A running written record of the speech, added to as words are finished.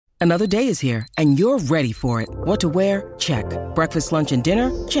Another day is here, and you're ready for it. What to wear? Check. Breakfast, lunch, and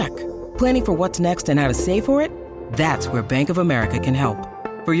dinner? Check. Planning for what's next and how to save for it? That's where Bank of America can help.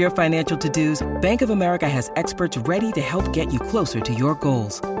 For your financial to-dos, Bank of America has experts ready to help get you closer to your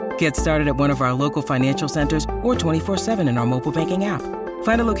goals. Get started at one of our local financial centers or 24/7 in our mobile banking app.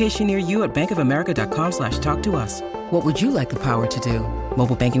 Find a location near you at bankofamerica.com/talktous. What would you like the power to do?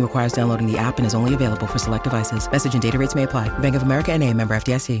 Mobile banking requires downloading the app and is only available for select devices. Message and data rates may apply. Bank of America N.A., member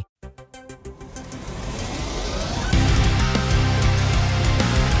FDIC.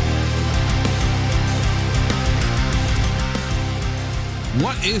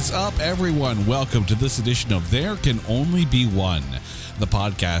 What is up, everyone? Welcome to this edition of There Can Only Be One, the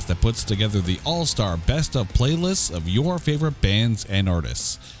podcast that puts together the all-star best of playlists of your favorite bands and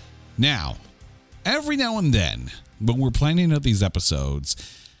artists. Now, every now and then, when we're planning out these episodes,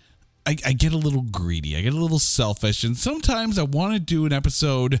 I get a little greedy, I get a little selfish, and sometimes I want to do an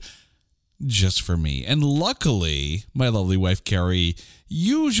episode just for me. And luckily, my lovely wife, Carrie,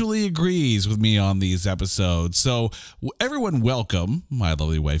 usually agrees with me on these episodes. So everyone welcome my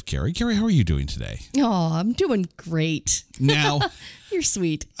lovely wife, Carrie. Carrie, how are you doing today? Oh, I'm doing great. Now, you're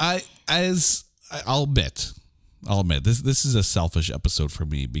sweet. I'll admit, this is a selfish episode for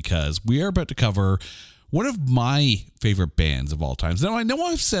me because we are about to cover one of my favorite bands of all time. Now, I know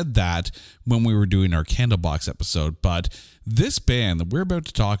I've said that when we were doing our Candlebox episode, but this band that we're about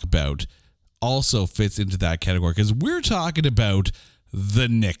to talk about also fits into that category because we're talking about the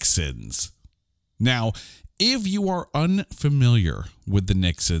Nixons. Now, if you are unfamiliar with the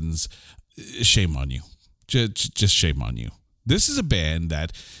Nixons, shame on you. Just shame on you. This is a band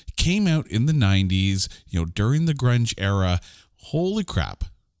that came out in the 90s, during the grunge era. Holy crap.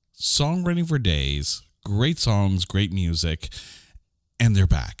 Songwriting for days. Great songs, great music. And they're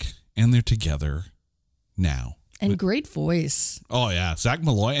back. And they're together now. And great voice. Oh, yeah. Zach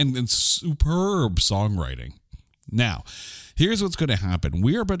Malloy and superb songwriting. Now, here's what's going to happen.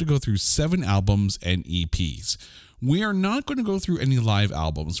 We are about to go through 7 albums and EPs. We are not going to go through any live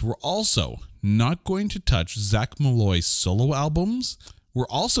albums. We're also not going to touch Zach Malloy's solo albums. We're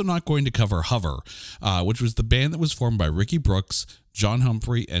also not going to cover Hover, which was the band that was formed by Ricky Brooks, John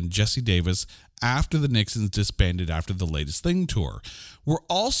Humphrey, and Jesse Davis after the Nixons disbanded after the Latest Thing tour. We're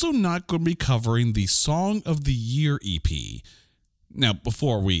also not going to be covering the Song of the Year EP. Now,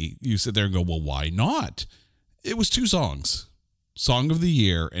 before you sit there and go, well, why not? It was 2 songs, Song of the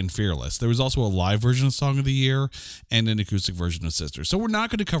Year and Fearless. There was also a live version of Song of the Year and an acoustic version of Sister. So we're not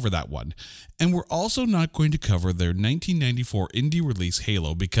going to cover that one. And we're also not going to cover their 1994 indie release,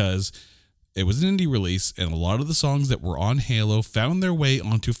 Halo, because it was an indie release and a lot of the songs that were on Halo found their way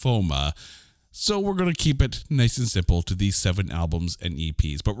onto FOMA. So we're going to keep it nice and simple to these 7 albums and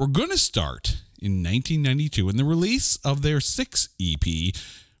EPs. But we're going to start in 1992 in the release of their 6th EP,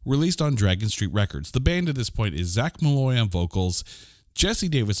 released on Dragon Street Records. The band at this point is Zach Malloy on vocals, Jesse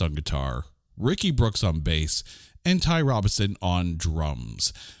Davis on guitar, Ricky Brooks on bass, and Ty Robinson on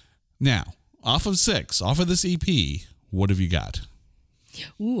drums. Now, off of this EP, what have you got?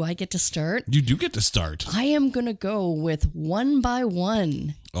 Ooh, I get to start? You do get to start. I am going to go with One by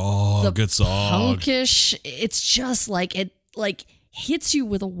One. Oh, the good song. Punkish, it's just like it hits you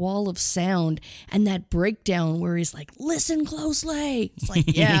with a wall of sound, and that breakdown where he's like, listen closely. It's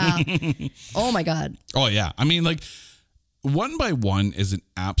like, yeah. Oh my God. Oh yeah. I mean, One by One is an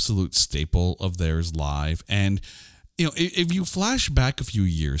absolute staple of theirs live. And, if you flash back a few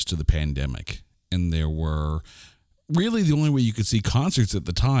years to the pandemic, and there were really the only way you could see concerts at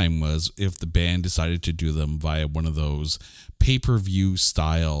the time was if the band decided to do them via one of those pay-per-view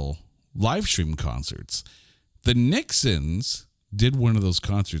style live stream concerts. The Nixons did one of those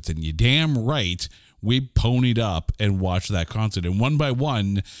concerts, and you damn right we ponied up and watched that concert. And One by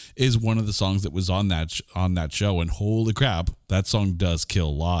One is one of the songs that was on that show. And holy crap, that song does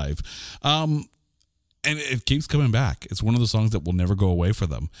kill live. And it keeps coming back. It's one of the songs that will never go away for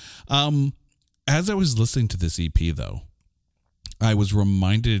them. As I was listening to this EP, though, I was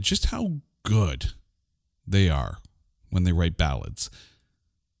reminded just how good they are when they write ballads.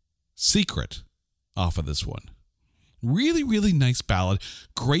 Secret off of this one. Really, really nice ballad.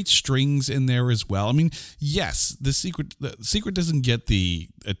 Great strings in there as well. I mean, yes, the Secret doesn't get the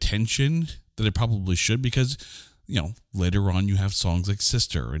attention that it probably should because, later on you have songs like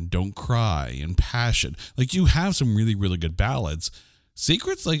Sister and Don't Cry and Passion. You have some really, really good ballads.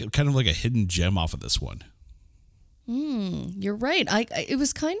 Secret's kind of like a hidden gem off of this one. You're right. It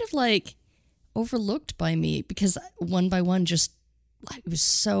was kind of overlooked by me because One by One just, it was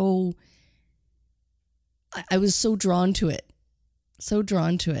so I was so drawn to it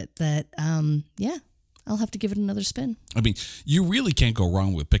that, I'll have to give it another spin. I mean, you really can't go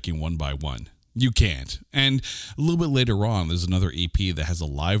wrong with picking One by One. You can't. And a little bit later on, there's another EP that has a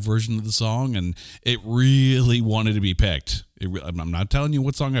live version of the song, and it really wanted to be picked. I'm not telling you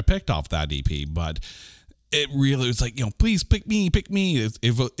what song I picked off that EP, but it really was like, please pick me, pick me.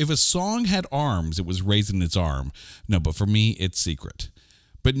 If a song had arms, it was raising its arm. No, but for me, it's Secret.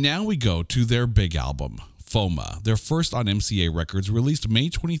 But now we go to their big album, FOMA, their first on MCA Records, released May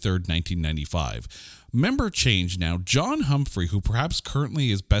 23rd, 1995. Member change now. John Humphrey, who perhaps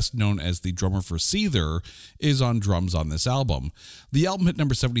currently is best known as the drummer for Seether, is on drums on this album. The album hit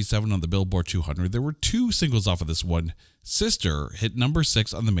number 77 on the Billboard 200. There were 2 singles off of this one. Sister hit number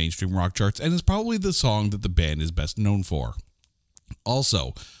 6 on the mainstream rock charts and is probably the song that the band is best known for.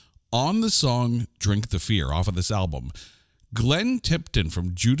 Also, on the song Drink the Fear off of this album, Glenn Tipton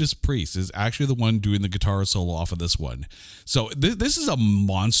from Judas Priest is actually the one doing the guitar solo off of this one. So this is a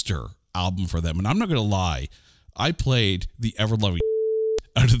monster album for them. And I'm not going to lie, I played the ever-loving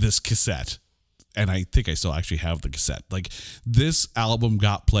out of this cassette. And I think I still actually have the cassette. Like, this album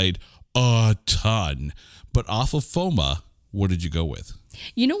got played a ton. But off of FOMA, what did you go with?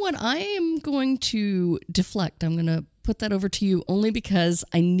 You know what? I am going to deflect. I'm going to put that over to you only because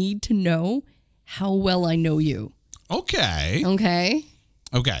I need to know how well I know you. Okay. Okay.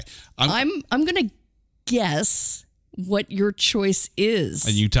 I'm going to guess what your choice is.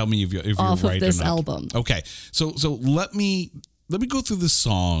 And you tell me if you're off right of this or not. album. Okay. So let me go through the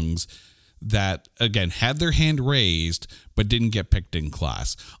songs that, again, had their hand raised but didn't get picked in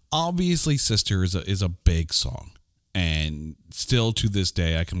class. Obviously, Sister is a big song, and still to this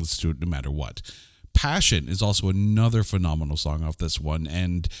day I can listen to it no matter what. Passion is also another phenomenal song off this one,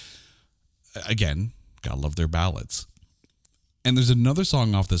 and again, gotta love their ballads. And there's another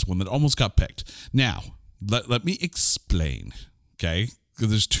song off this one that almost got picked. Now, let me explain, okay? Because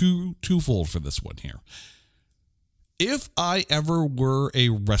there's twofold for this one here. If I ever were a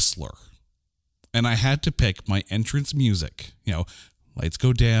wrestler and I had to pick my entrance music, lights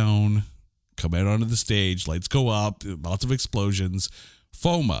go down, come out onto the stage, lights go up, lots of explosions,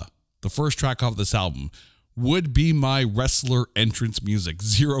 FOMA, the first track off this album, would be my wrestler entrance music.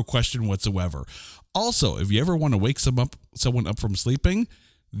 Zero question whatsoever. Also, if you ever want to wake someone up from sleeping,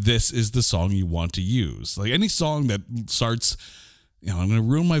 this is the song you want to use. Like any song that starts, I'm going to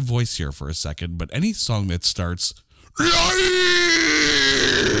ruin my voice here for a second, but any song that starts, lights!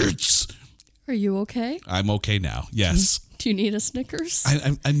 Are you okay? I'm okay now. Yes. Do you need a Snickers?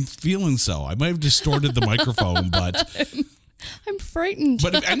 I'm feeling so. I might have distorted the microphone, but I'm frightened.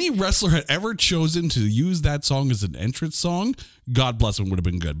 But if any wrestler had ever chosen to use that song as an entrance song, God bless him, would have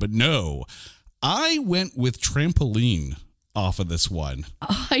been good. But no, I went with Trampoline off of this one.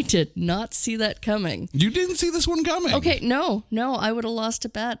 I did not see that coming. You didn't see this one coming? Okay, no, I would have lost a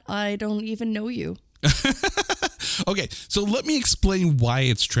bet. I don't even know you. Okay, so let me explain why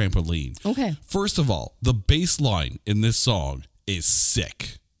it's Trampoline. Okay. First of all, the bass line in this song is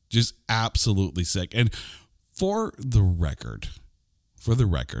sick. Just absolutely sick. And for the record,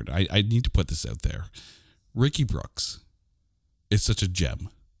 I need to put this out there. Ricky Brooks is such a gem.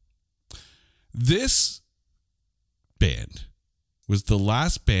 This band was the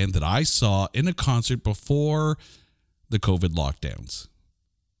last band that I saw in a concert before the COVID lockdowns.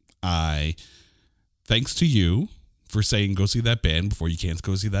 Thanks to you for saying go see that band before you can't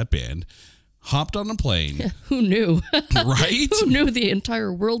go see that band, hopped on a plane. Who knew? Right? Who knew the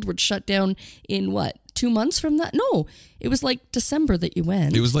entire world would shut down in 2 months from that? No, it was like December that you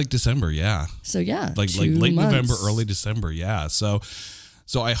went. It was like December, yeah. So yeah, like late November, early December, yeah. So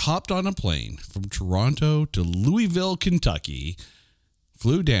I hopped on a plane from Toronto to Louisville, Kentucky,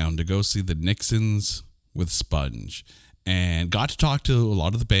 flew down to go see the Nixons with Sponge, and got to talk to a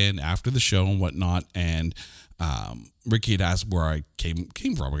lot of the band after the show and whatnot. And Ricky had asked where I came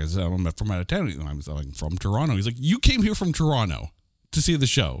from. I said, I'm from out of town. I was like, from Toronto. He's like, you came here from Toronto to see the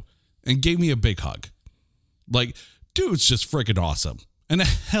show, and gave me a big hug. Like, dude's just freaking awesome. And a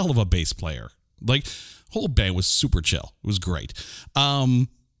hell of a bass player. Like, whole band was super chill. It was great.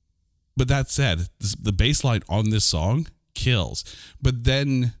 But that said, the bass line on this song kills. But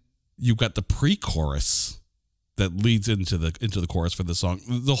then you've got the pre-chorus that leads into the chorus for the song.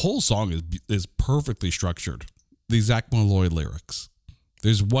 The whole song is perfectly structured. The Zach Malloy lyrics.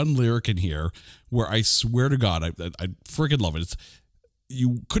 There's one lyric in here where I swear to God, I freaking love it. It's,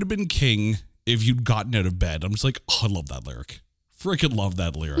 you could have been king if you'd gotten out of bed. I'm just like, oh, I love that lyric. Freaking love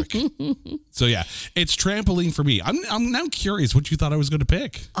that lyric. So yeah, it's Trampoline for me. I'm now curious what you thought I was going to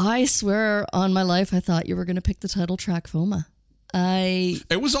pick. I swear on my life, I thought you were going to pick the title track FOMA.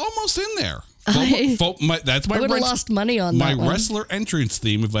 It was almost in there. That's my I would have lost money on my that one. wrestler entrance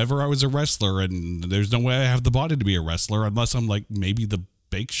theme. If ever I was a wrestler, and there's no way I have the body to be a wrestler unless I'm like maybe the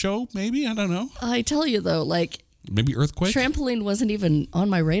Bake Show. Maybe I don't know. I tell you though, like maybe Earthquake. Trampoline wasn't even on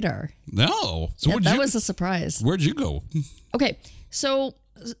my radar. No, so That was a surprise. Where'd you go? Okay, so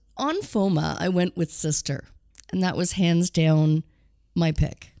on FOMA, I went with Sister, and that was hands down my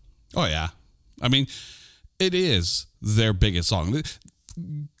pick. Oh yeah, I mean, it is their biggest song.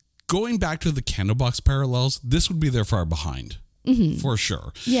 Going back to the Candlebox parallels, this would be their far behind, for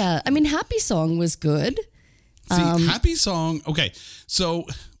sure. Yeah, I mean, Happy Song was good. See, Happy Song. Okay, so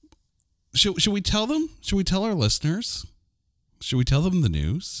should we tell them? Should we tell our listeners? Should we tell them the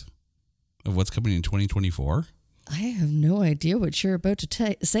news of what's coming in 2024? I have no idea what you're about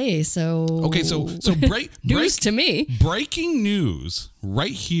to say. So okay, so news to me. Breaking news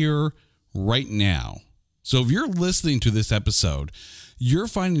right here, right now. So if you're listening to this episode, you're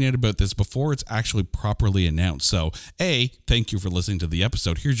finding out about this before it's actually properly announced. So, thank you for listening to the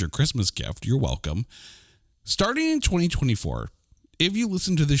episode. Here's your Christmas gift. You're welcome. Starting in 2024, if you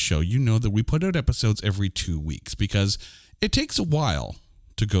listen to this show, you know that we put out episodes every 2 weeks because it takes a while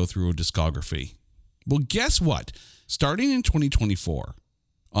to go through a discography. Well, guess what? Starting in 2024,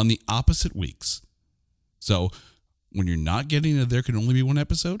 on the opposite weeks, so when you're not getting a There Can Only Be One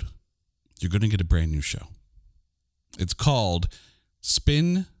episode, you're going to get a brand new show. It's called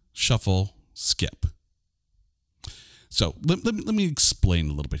Spin, Shuffle, Skip. So let me explain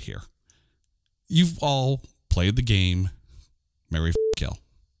a little bit here. You've all played the game Marry, Kill.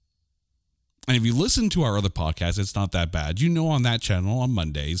 And if you listen to our other podcasts, it's not that bad. You know, on that channel on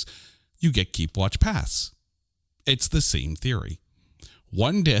Mondays, you get Keep, Watch, Pass. It's the same theory.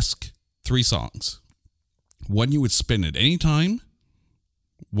 1 disc, 3 songs. One you would spin at any time.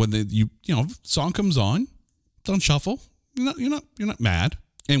 When the song comes on, it's on shuffle. You're not mad.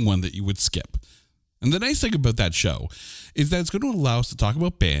 And one that you would skip. And the nice thing about that show is that it's going to allow us to talk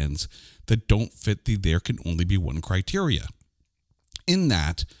about bands that don't fit the There Can Only Be One criteria. In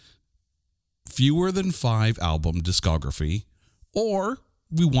that, fewer than 5 album discography, or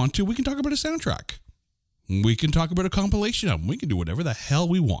we can talk about a soundtrack. We can talk about a compilation album. We can do whatever the hell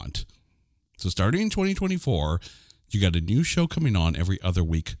we want. So starting in 2024, you got a new show coming on every other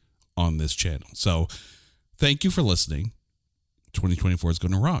week on this channel. So thank you for listening. 2024 is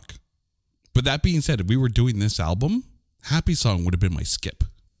going to rock. But that being said, if we were doing this album, Happy Song would have been my skip.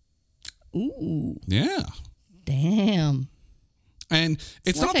 Ooh. Yeah. Damn. And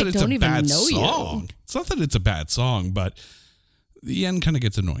it's not that it's a bad song. It's not that it's a bad song, but the end kind of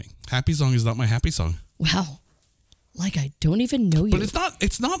gets annoying. Happy Song is not my happy song. Wow. Like I don't even know you. But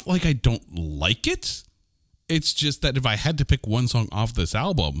it's not like I don't like it. It's just that if I had to pick one song off this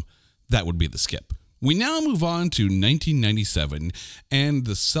album, that would be the skip. We now move on to 1997 and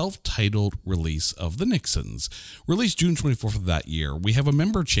the self-titled release of the Nixons. Released June 24th of that year, we have a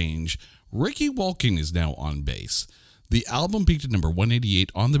member change. Ricky Walking is now on bass. The album peaked at number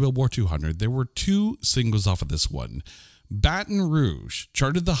 188 on the Billboard 200. There were 2 singles off of this one. Baton Rouge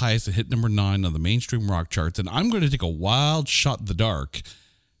charted the highest and hit number 9 on the mainstream rock charts. And I'm going to take a wild shot in the dark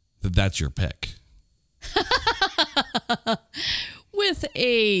that's your pick. With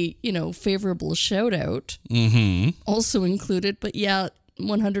a, favorable shout out also included. But yeah,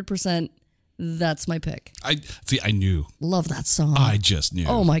 100%, that's my pick. I knew. Love that song. I just knew.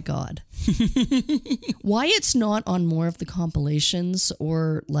 Oh my God. Why it's not on more of the compilations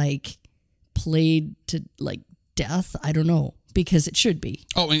or played to death, I don't know, because it should be.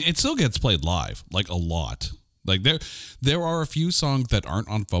 Oh, and it still gets played live, a lot. There are a few songs that aren't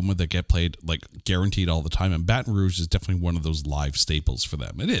on FOMA that get played guaranteed all the time, and Baton Rouge is definitely one of those live staples for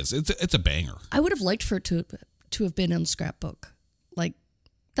them. It is. It's a banger. I would have liked for it to have been on Scrapbook. That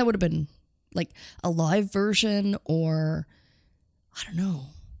would have been a live version, or I don't know.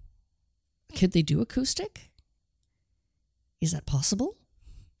 Could they do acoustic? Is that possible?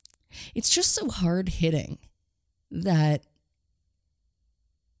 It's just so hard hitting that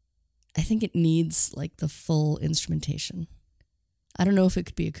I think it needs the full instrumentation. I don't know if it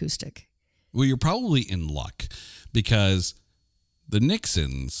could be acoustic. Well, you're probably in luck because the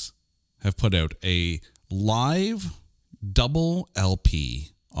Nixons have put out a live double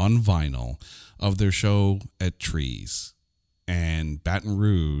LP on vinyl of their show at Trees, and Baton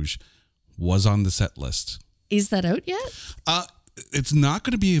Rouge was on the set list. Is that out yet? It's not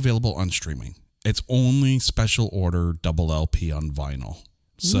going to be available on streaming. It's only special order double LP on vinyl.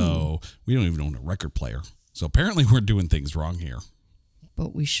 So we don't even own a record player. So apparently we're doing things wrong here.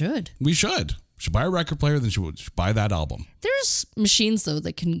 But we should. We should. Should buy a record player, then should buy that album. There's machines, though,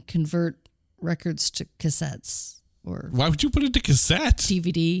 that can convert records to cassettes. or Why would you put it to cassette?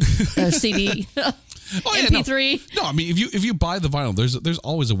 DVD or CD, Oh, yeah, MP3. No, I mean if you buy the vinyl, there's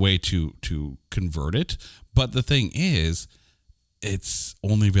always a way to convert it. But the thing is, it's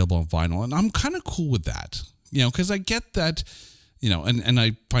only available on vinyl, and I'm kind of cool with that. Because I get that. And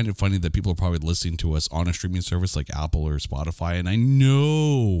I find it funny that people are probably listening to us on a streaming service like Apple or Spotify, and I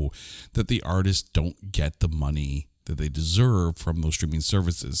know that the artists don't get the money that they deserve from those streaming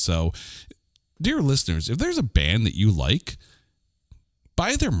services. So, dear listeners, if there's a band that you like,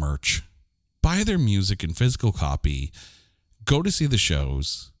 buy their merch, buy their music in physical copy, go to see the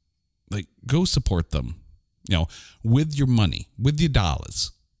shows, go support them, with your money, with your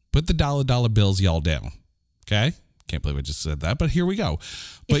dollars. Put the dollar bills y'all down, okay? Can't believe I just said that, but here we go.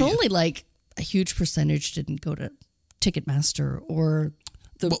 But if only a huge percentage didn't go to Ticketmaster or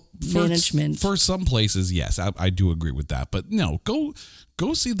the management. For some places, yes, I do agree with that. But no, go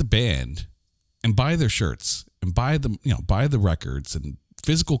see the band and buy their shirts and buy them, buy the records and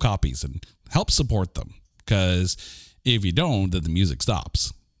physical copies and help support them. Because if you don't, then the music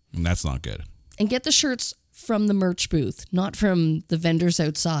stops, and that's not good. And get the shirts from the merch booth, not from the vendors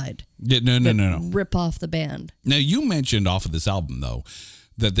outside. Yeah, no. Rip off the band. Now, you mentioned off of this album, though,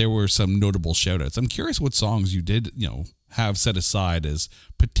 that there were some notable shout-outs. I'm curious what songs you did, have set aside as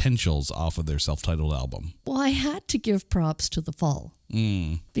potentials off of their self-titled album. Well, I had to give props to The Fall.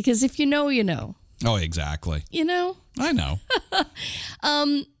 Because if you know, you know. Oh, exactly. I know.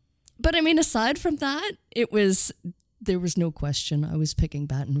 But I mean, aside from that, there was no question I was picking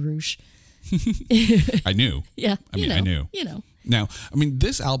Baton Rouge. I knew. Yeah. I knew. Now,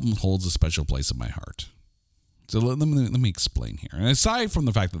 this album holds a special place in my heart. So let me explain here. And aside from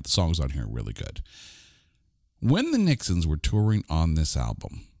the fact that the songs on here are really good, when the Nixons were touring on this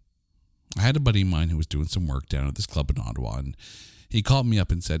album, I had a buddy of mine who was doing some work down at this club in Ottawa, and he called me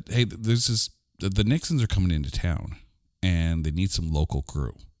up and said, "Hey, the Nixons are coming into town, and they need some local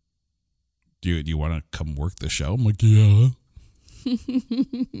crew. Do you want to come work the show?" I'm like, "Yeah."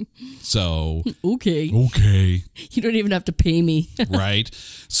 So okay, you don't even have to pay me. Right?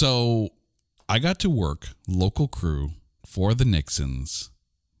 So I got to work local crew for the Nixons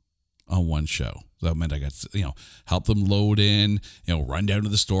on one show. So that meant I got to, help them load in, run down to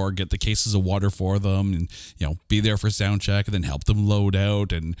the store, get the cases of water for them, and be there for sound check, and then help them load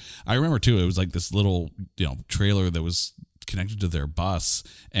out. And I remember too, it was like this little trailer that was connected to their bus,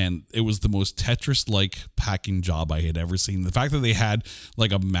 and it was the most Tetris-like packing job I had ever seen. The fact that they had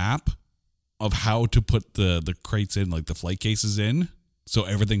a map of how to put the crates in, the flight cases in, so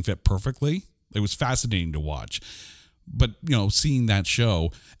everything fit perfectly, it was fascinating to watch. But seeing that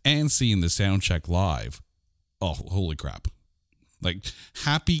show and seeing the sound check live, oh, holy crap.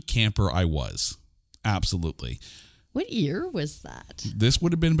 Happy camper I was. Absolutely. What year was that? This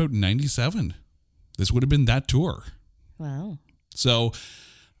would have been about 97. This would have been that tour. Wow. So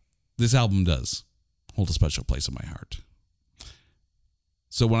this album does hold a special place in my heart.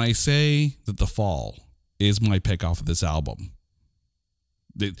 So when I say that The Fall is my pick off of this album,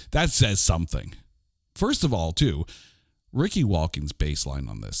 that says something. First of all, too, Ricky Walken's bass line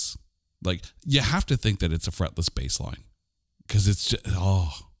on this. You have to think that it's a fretless bass line. Because it's just,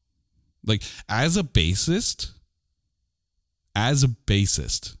 as a bassist,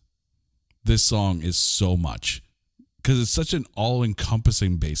 this song is so much. Because it's such an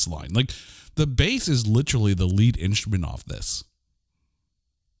all-encompassing bass line. The bass is literally the lead instrument off this.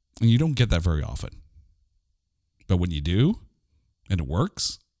 And you don't get that very often. But when you do, and it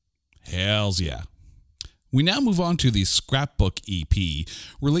works, hells yeah. We now move on to the Scrapbook EP,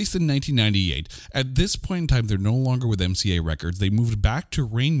 released in 1998. At this point in time, they're no longer with MCA Records. They moved back to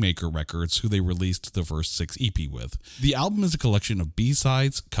Rainmaker Records, who they released the first 6 EP with. The album is a collection of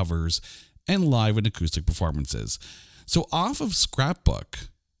B-sides, covers, and live and acoustic performances. So off of Scrapbook,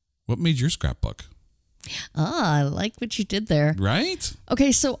 what made your Scrapbook? I like what you did there. Right?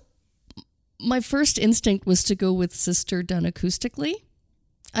 Okay, so my first instinct was to go with Sister done acoustically.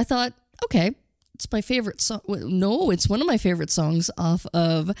 I thought, okay, it's my favorite song. No, it's one of my favorite songs off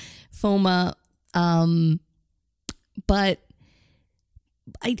of FOMA. But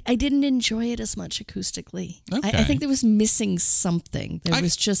I didn't enjoy it as much acoustically. Okay. I think there was missing something. I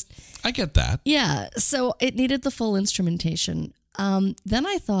get that. Yeah, so it needed the full instrumentation. Then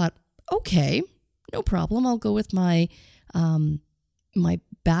I thought, okay, no problem. I'll go with my my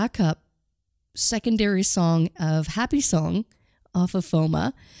backup secondary song of Happy Song off of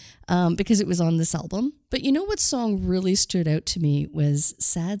FOMA because it was on this album. But you know what song really stood out to me was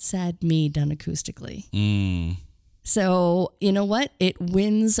Sad, Sad Me done acoustically. So you know what? It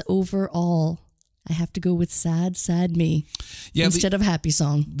wins over all I have to go with Sad, Sad Me instead of Happy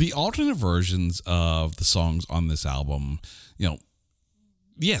Song. The alternate versions of the songs on this album,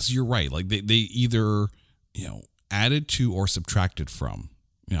 yes, you're right. Like they either, added to or subtracted from,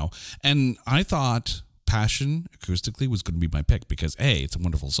 and I thought Passion acoustically was going to be my pick because A, it's a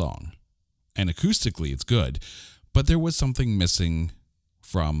wonderful song and acoustically it's good, but there was something missing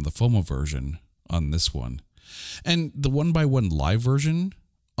from the FOMO version on this one. And the 1x1 live version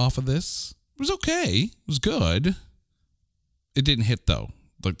off of this was okay. It was good. It didn't hit though,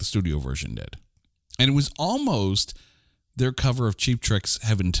 like the studio version did. And it was almost their cover of Cheap Trick's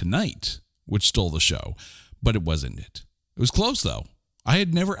Heaven Tonight, which stole the show, but it wasn't it. It was close though. I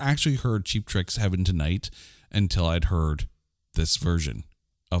had never actually heard Cheap Trick's Heaven Tonight until I'd heard this version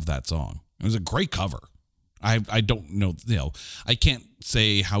of that song. It was a great cover. I don't know, I can't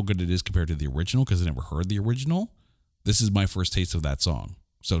say how good it is compared to the original because I never heard the original. This is my first taste of that song.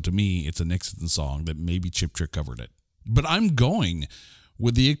 So to me, it's a Nixons song that maybe Chip Trick covered it. But I'm going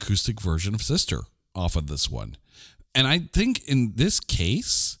with the acoustic version of Sister off of this one. And I think in this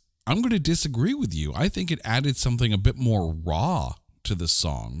case, I'm going to disagree with you. I think it added something a bit more raw to this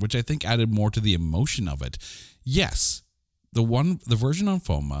song, which I think added more to the emotion of it. Yes, the version on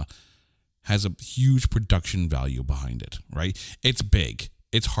FOMA has a huge production value behind it, right? It's big,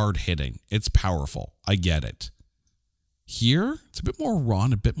 it's hard hitting, it's powerful. I get it. Here, it's a bit more raw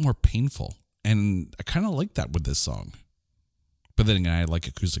and a bit more painful. And I kind of like that with this song. But then again, I like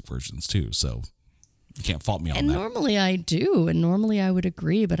acoustic versions too, so you can't fault me on that. And normally I do, and normally I would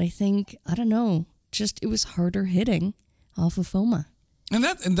agree, but I think, I don't know, just it was harder hitting off of FOMA. And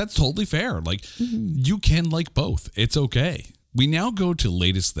that's totally fair. Like, you can like both. It's okay. We now go to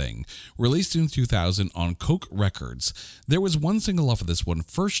Latest Thing, released in 2000 on Coke Records. There was one single off of this one,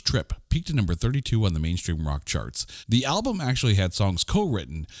 First Trip, peaked at number 32 on the mainstream rock charts. The album actually had songs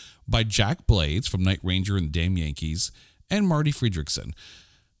co-written by Jack Blades from Night Ranger and the Damn Yankees and Marty Friedrichsen.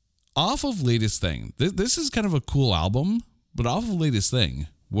 Off of Latest Thing, this is kind of a cool album, but off of Latest Thing,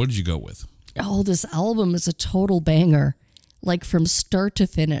 what did you go with? Oh, this album is a total banger, like from start to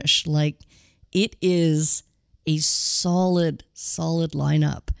finish. Like, it is a solid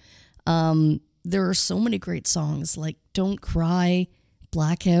lineup. There are so many great songs like Don't Cry,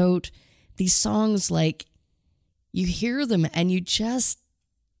 Blackout. These songs, like, you hear them and you just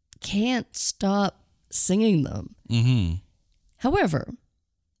can't stop singing them. Mm-hmm. However,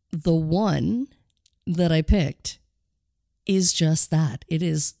 the one that I picked is just that. It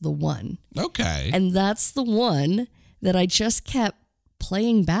is the one. Okay. And that's the one that I just kept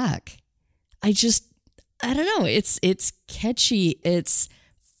playing back. I don't know. It's catchy. It's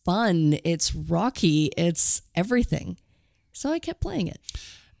fun. It's rocky. It's everything. So I kept playing it.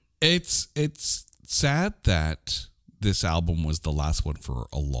 It's sad that this album was the last one for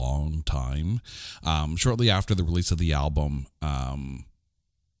a long time. Shortly after the release of the album,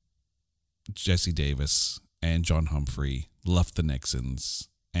 Jesse Davis and John Humphrey left the Nixons,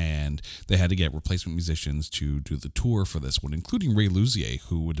 and they had to get replacement musicians to do the tour for this one, including Ray Luzier,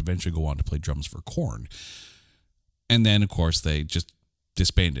 who would eventually go on to play drums for Korn. And then, of course, they just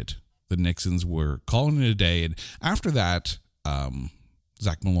disbanded. The Nixons were calling it a day, and after that,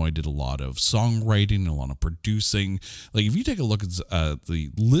 Zach Malloy did a lot of songwriting, a lot of producing. Like, if you take a look at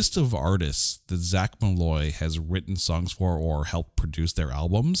the list of artists that Zach Malloy has written songs for or helped produce their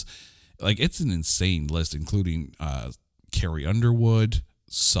albums, like, it's an insane list, including Carrie Underwood,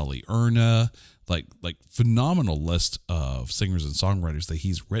 Sully Erna, like phenomenal list of singers and songwriters that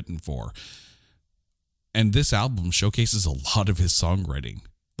he's written for. And this album showcases a lot of his songwriting.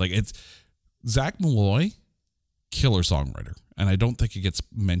 Like, it's Zach Malloy, killer songwriter. And I don't think it gets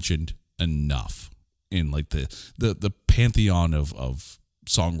mentioned enough in like the pantheon of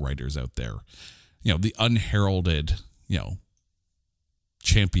songwriters out there. The unheralded,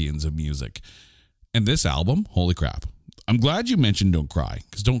 champions of music. And this album, holy crap. I'm glad you mentioned Don't Cry,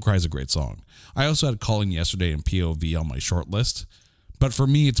 because Don't Cry is a great song. I also had Calling Yesterday and POV on my short list, but for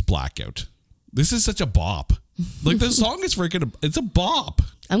me, it's Blackout. This is such a bop. Like, the song is it's a bop.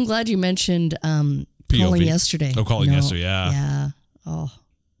 I'm glad you mentioned Calling Yesterday. Oh, Calling Yesterday, yeah. Yeah. Oh,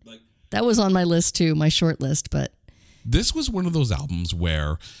 that was on my list too, my short list, but. This was one of those albums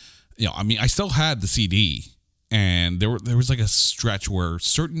where, I still had the CD. And there was like a stretch where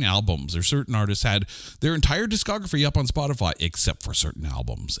certain albums or certain artists had their entire discography up on Spotify except for certain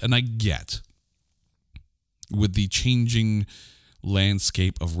albums. And I get, with the changing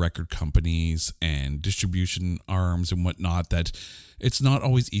landscape of record companies and distribution arms and whatnot, that it's not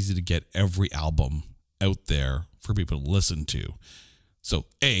always easy to get every album out there for people to listen to. So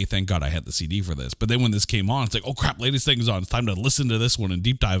thank God I had the CD for this. But then when this came on, it's like, oh crap, latest thing is on. It's time to listen to this one and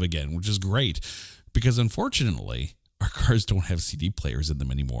deep dive again, which is great. Because unfortunately, our cars don't have CD players in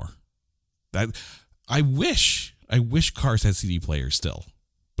them anymore. I wish cars had CD players still.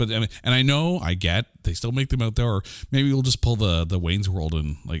 But I mean, and I get they still make them out there, or maybe we'll just pull the Wayne's World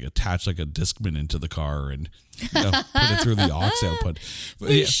and like attach like a Discman into the car and put it through the aux output. But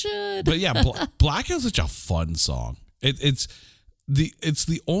We should. But yeah, Blackout is such a fun song. It's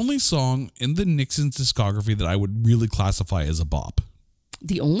the only song in the Nixons discography that I would really classify as a bop.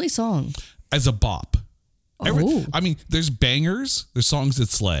 The only song. As a bop. Oh. I mean, there's bangers, there's songs that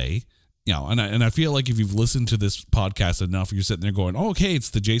slay. You know, and I feel like if you've listened to this podcast enough, you're sitting there going, oh, okay, it's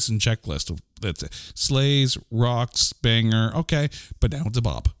the Jason checklist. That's it. Slays, rocks, banger. Okay, but now it's a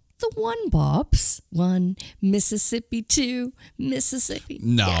bop. The one bops. 1, Mississippi, 2, Mississippi.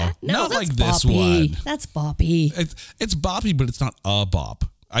 No, Yeah, not that's like this boppy. one. That's boppy. It's boppy, but it's not a bop.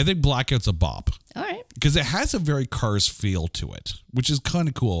 I think Blackout's a bop. All right. Because it has a very Cars feel to it, which is kind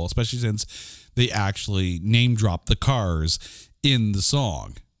of cool, especially since they actually name drop the Cars in the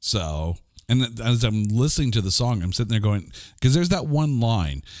song. So, and as I'm listening to the song, I'm sitting there going, because there's that one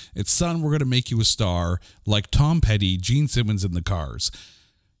line. It's, son, we're going to make you a star like Tom Petty, Gene Simmons, and the Cars.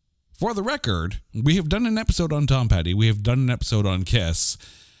 For the record, we have done an episode on Tom Petty. We have done an episode on Kiss.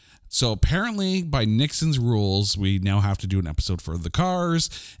 So apparently, by Nixon's rules, we now have to do an episode for the Cars.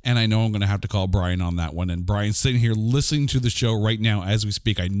 And I know I'm going to have to call Brian on that one. And Brian's sitting here listening to the show right now as we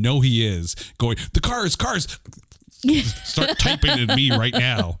speak. I know he is going, the Cars. Start typing at me right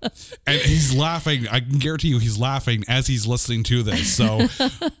now. And he's laughing. I can guarantee you he's laughing as he's listening to this. So,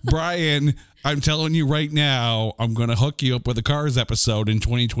 Brian, I'm telling you right now, I'm going to hook you up with a Cars episode in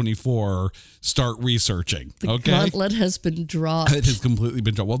 2024. Start researching. The okay? gauntlet has been dropped. It has completely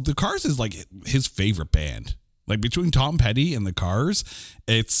been dropped. Well, the Cars is like his favorite band. Like between Tom Petty and the Cars,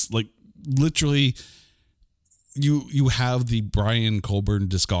 it's like literally... You have the Brian Colburn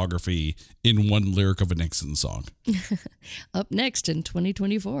discography in one lyric of a Nixon song. Up next in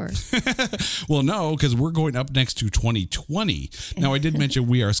 2024. Well, no, because we're going up next to 2020. Now, I did mention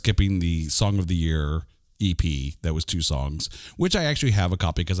we are skipping the Song of the Year EP. That was 2 songs, which I actually have a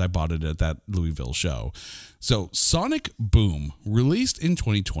copy because I bought it at that Louisville show. So Sonic Boom, released in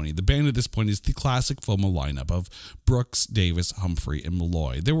 2020. The band at this point is the classic FOMA lineup of Brooks, Davis, Humphrey, and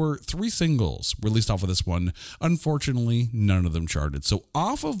Malloy. There were 3 singles released off of this one. Unfortunately, none of them charted. So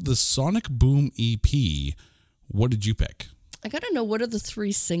off of the Sonic Boom EP, what did you pick? I got to know, what are the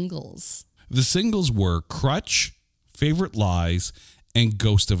 3 singles? The singles were Crutch, Favorite Lies, and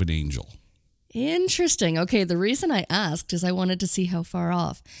Ghost of an Angel. Interesting. Okay, the reason I asked is I wanted to see how far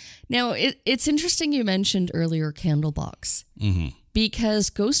off. Now, it's interesting you mentioned earlier Candlebox, because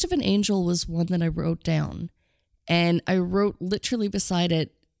Ghost of an Angel was one that I wrote down, and I wrote literally beside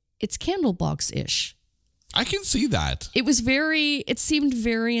it, it's Candlebox-ish. I can see that. It seemed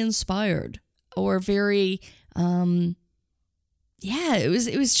very inspired, or very, it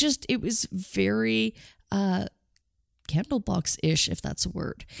was very, Candlebox-ish, if that's a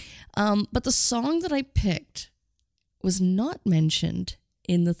word. But the song that I picked was not mentioned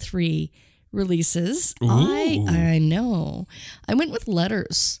in the 3 releases. Ooh. I know. I went with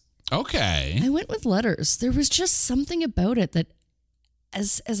Letters. Okay. I went with Letters. There was just something about it that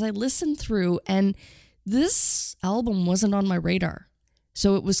as I listened through, and this album wasn't on my radar,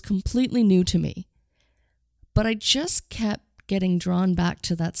 so it was completely new to me. But I just kept getting drawn back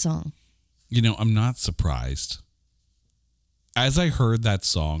to that song. You know, I'm not surprised. As I heard that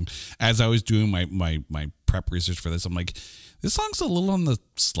song, as I was doing my prep research for this, I'm like, this song's a little on the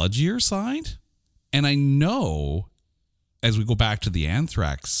sludgier side. And I know, as we go back to the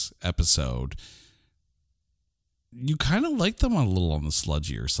Anthrax episode, you kind of like them a little on the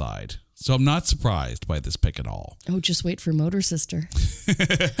sludgier side. So I'm not surprised by this pick at all. Oh, just wait for Motor Sister.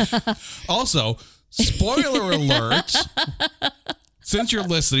 Also, spoiler alert. Since you're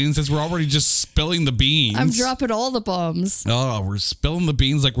listening, since we're already just spilling the beans. I'm dropping all the bombs. Oh, we're spilling the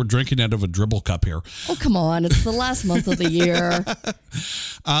beans like we're drinking out of a dribble cup here. Oh, come on. It's the last month of the year.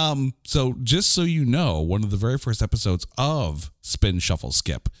 So just so you know, one of the very first episodes of Spin Shuffle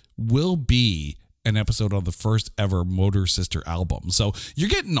Skip will be an episode on the first ever Motor Sister album. So you're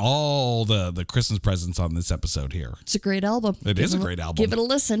getting all the Christmas presents on this episode here. It's a great album. It is a great album. Give it a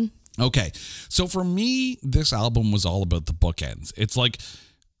listen. Okay, so for me, this album was all about the bookends. It's like,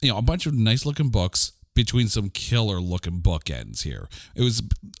 you know, a bunch of nice looking books between some killer looking bookends here. It was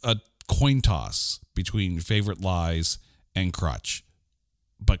a coin toss between Favorite Lies and Crutch,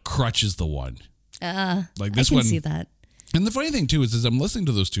 but Crutch is the one. Like this I can one. see that. And the funny thing too is I'm listening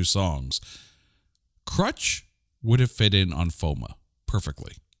to those 2 songs. Crutch would have fit in on FOMA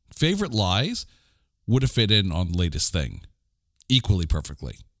perfectly. Favorite Lies would have fit in on Latest Thing equally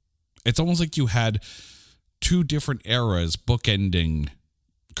perfectly. It's almost like you had two different eras bookending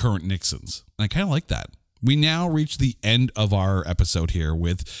current Nixons. And I kind of like that. We now reach the end of our episode here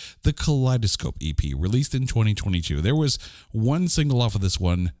with the Kaleidoscope EP released in 2022. There was one single off of this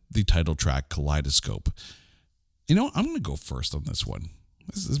one, the title track Kaleidoscope. You know, I'm going to go first on this one.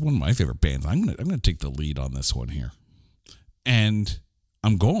 This is one of my favorite bands. I'm going to take the lead on this one here. And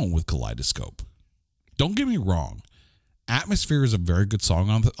I'm going with Kaleidoscope. Don't get me wrong. Atmosphere is a very good song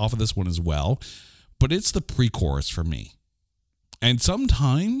off of this one as well, but it's the pre-chorus for me. And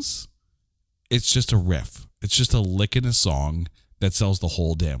sometimes it's just a riff. It's just a lick in a song that sells the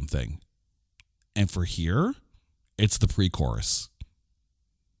whole damn thing. And for here, it's the pre-chorus.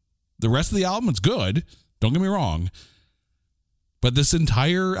 The rest of the album is good. Don't get me wrong. But this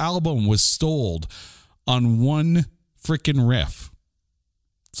entire album was sold on one freaking riff.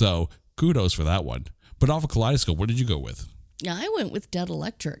 So kudos for that one. But off of Kaleidoscope, what did you go with? Yeah, I went with Dead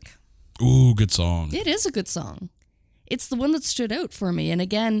Electric. Ooh, good song. It is a good song. It's the one that stood out for me. And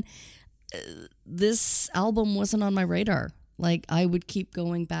again, this album wasn't on my radar. Like, I would keep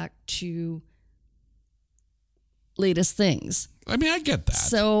going back to Latest Things. I mean, I get that.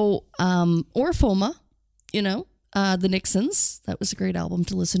 So, or FOMA, the Nixons. That was a great album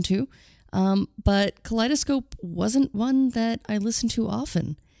to listen to. But Kaleidoscope wasn't one that I listened to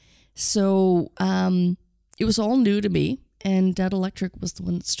often. So it was all new to me, and Dead Electric was the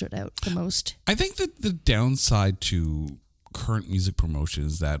one that stood out the most. I think that the downside to current music promotion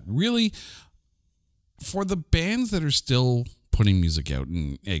is that really, for the bands that are still putting music out,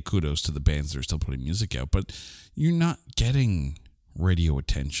 and hey, kudos to the bands that are still putting music out, but you're not getting radio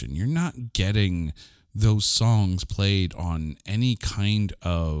attention. You're not getting those songs played on any kind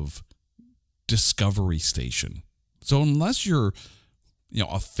of discovery station. So unless you're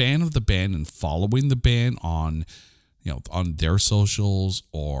a fan of the band and following the band on their socials,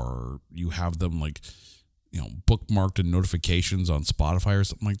 or you have them bookmarked in notifications on Spotify or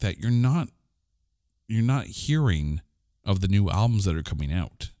something like that, you're not hearing of the new albums that are coming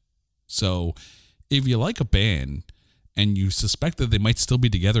out. So if you like a band and you suspect that they might still be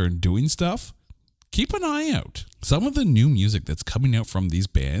together and doing stuff, keep an eye out. Some of the new music that's coming out from these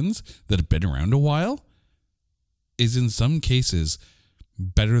bands that have been around a while is in some cases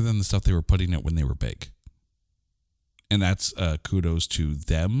better than the stuff they were putting out when they were big. And that's kudos to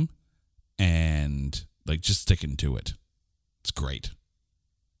them and just sticking to it. It's great.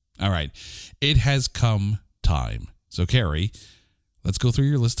 All right. It has come time. So Carrie, let's go through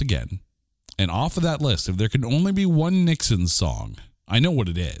your list again. And off of that list, if there can only be one Nixons song, I know what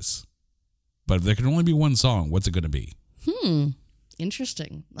it is. But if there can only be one song, what's it going to be?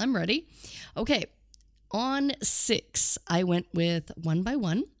 Interesting. I'm ready. Okay. On 6, I went with One by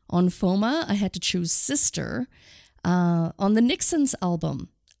One. On FOMA, I had to choose Sister. On the Nixons album,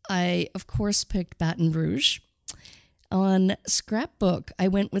 I, of course, picked Baton Rouge. On Scrapbook, I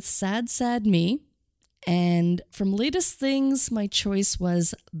went with Sad, Sad Me. And from Latest Things, my choice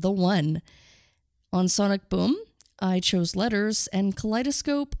was The One. On Sonic Boom, I chose Letters, and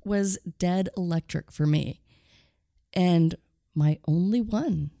Kaleidoscope was Dead Electric for me. And my only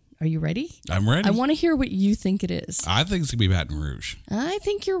one. Are you ready? I'm ready. I want to hear what you think it is. I think it's going to be Baton Rouge. I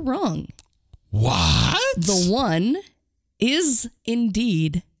think you're wrong. What? The One is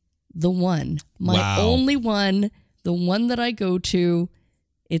indeed The One. My only one, the one that I go to,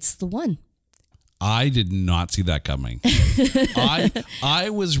 it's The One. I did not see that coming.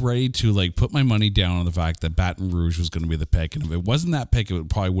 I was ready to put my money down on the fact that Baton Rouge was going to be the pick, and if it wasn't that pick, it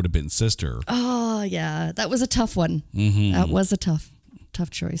probably would have been Sister. Oh yeah, that was a tough one. Mm-hmm. That was a tough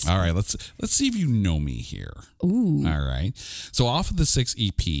choice. All right, let's see if you know me here. Ooh. All right. So off of the 6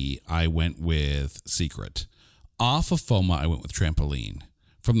 EP, I went with Secret. Off of FOMA, I went with Trampoline.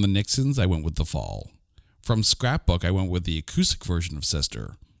 From the Nixons, I went with The Fall. From Scrapbook, I went with the acoustic version of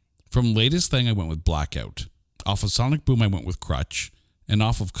Sister. From Latest Thing, I went with Blackout. Off of Sonic Boom, I went with Crutch. And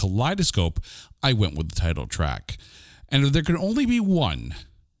off of Kaleidoscope, I went with the title track. And if there could only be one,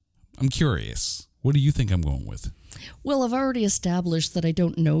 I'm curious, what do you think I'm going with? Well, I've already established that I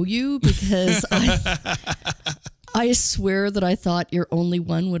don't know you because I swear that I thought your only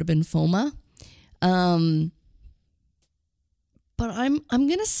one would have been FOMA. But I'm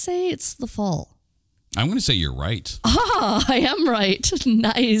going to say it's The Fall. I'm going to say you're right. Ah, I am right.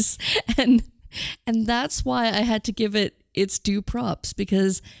 Nice. And that's why I had to give it its due props,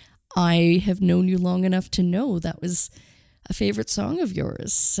 because I have known you long enough to know that was a favorite song of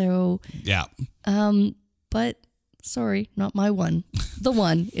yours. So, yeah. But Sorry, not my one. The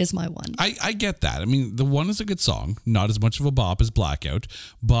One is my one. I get that. I mean, The One is a good song. Not as much of a bop as Blackout,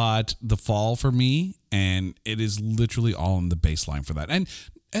 but The Fall for me, and it is literally all in the bass line for that.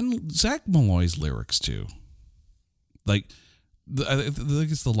 And Zach Malloy's lyrics too. Like, I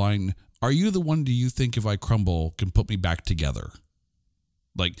think it's the line, "Are you the one, do you think if I crumble can put me back together?"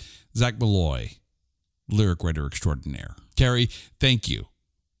 Like, Zach Malloy, lyric writer extraordinaire. Carrie, thank you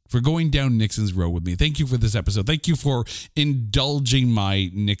for going down Nixon's road with me. Thank you for this episode. Thank you for indulging my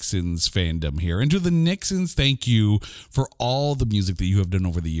Nixons fandom here. And to the Nixons, thank you for all the music that you have done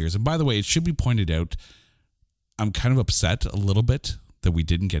over the years. And by the way, it should be pointed out, I'm kind of upset a little bit that we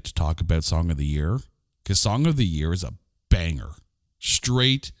didn't get to talk about Song of the Year, because Song of the Year is a banger.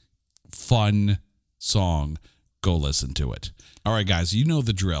 Straight, fun song. Go listen to it. All right, guys, you know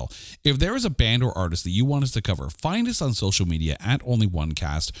the drill. If there is a band or artist that you want us to cover, find us on social media at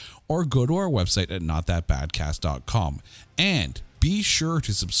OnlyOneCast or go to our website at notthatbadcast.com. And be sure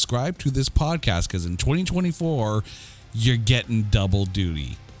to subscribe to this podcast, because in 2024, you're getting double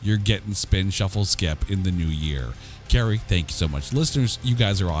duty. You're getting spin, shuffle, skip in the new year. Carrie, thank you so much. Listeners, you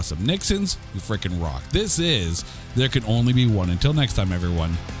guys are awesome. Nixons, you freaking rock. This is There Can Only Be One. Until next time,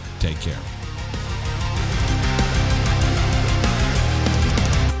 everyone, take care.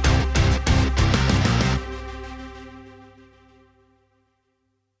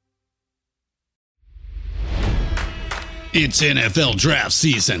 It's NFL draft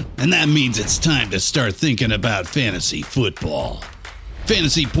season, and that means it's time to start thinking about fantasy football.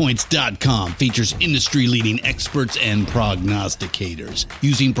 FantasyPoints.com features industry-leading experts and prognosticators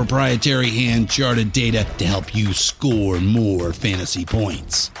using proprietary hand-charted data to help you score more fantasy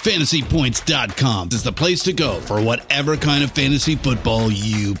points. FantasyPoints.com is the place to go for whatever kind of fantasy football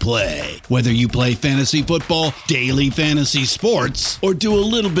you play. Whether you play fantasy football, daily fantasy sports, or do a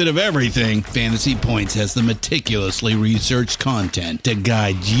little bit of everything, Fantasy Points has the meticulously researched content to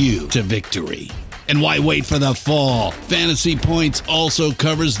guide you to victory. And why wait for the fall? Fantasy Points also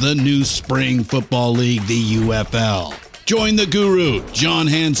covers the new spring football league, the UFL. Join the guru, John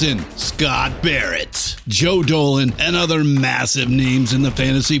Hansen, Scott Barrett, Joe Dolan, and other massive names in the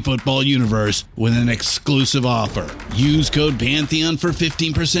fantasy football universe with an exclusive offer. Use code Pantheon for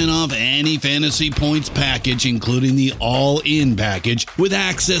 15% off any Fantasy Points package, including the all-in package, with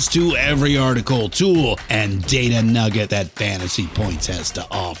access to every article, tool, and data nugget that Fantasy Points has to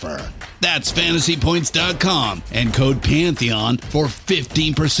offer. That's FantasyPoints.com and code Pantheon for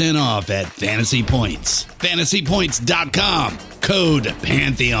 15% off at Fantasy Points. FantasyPoints.com, code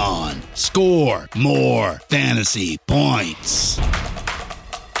Pantheon. Score more fantasy points.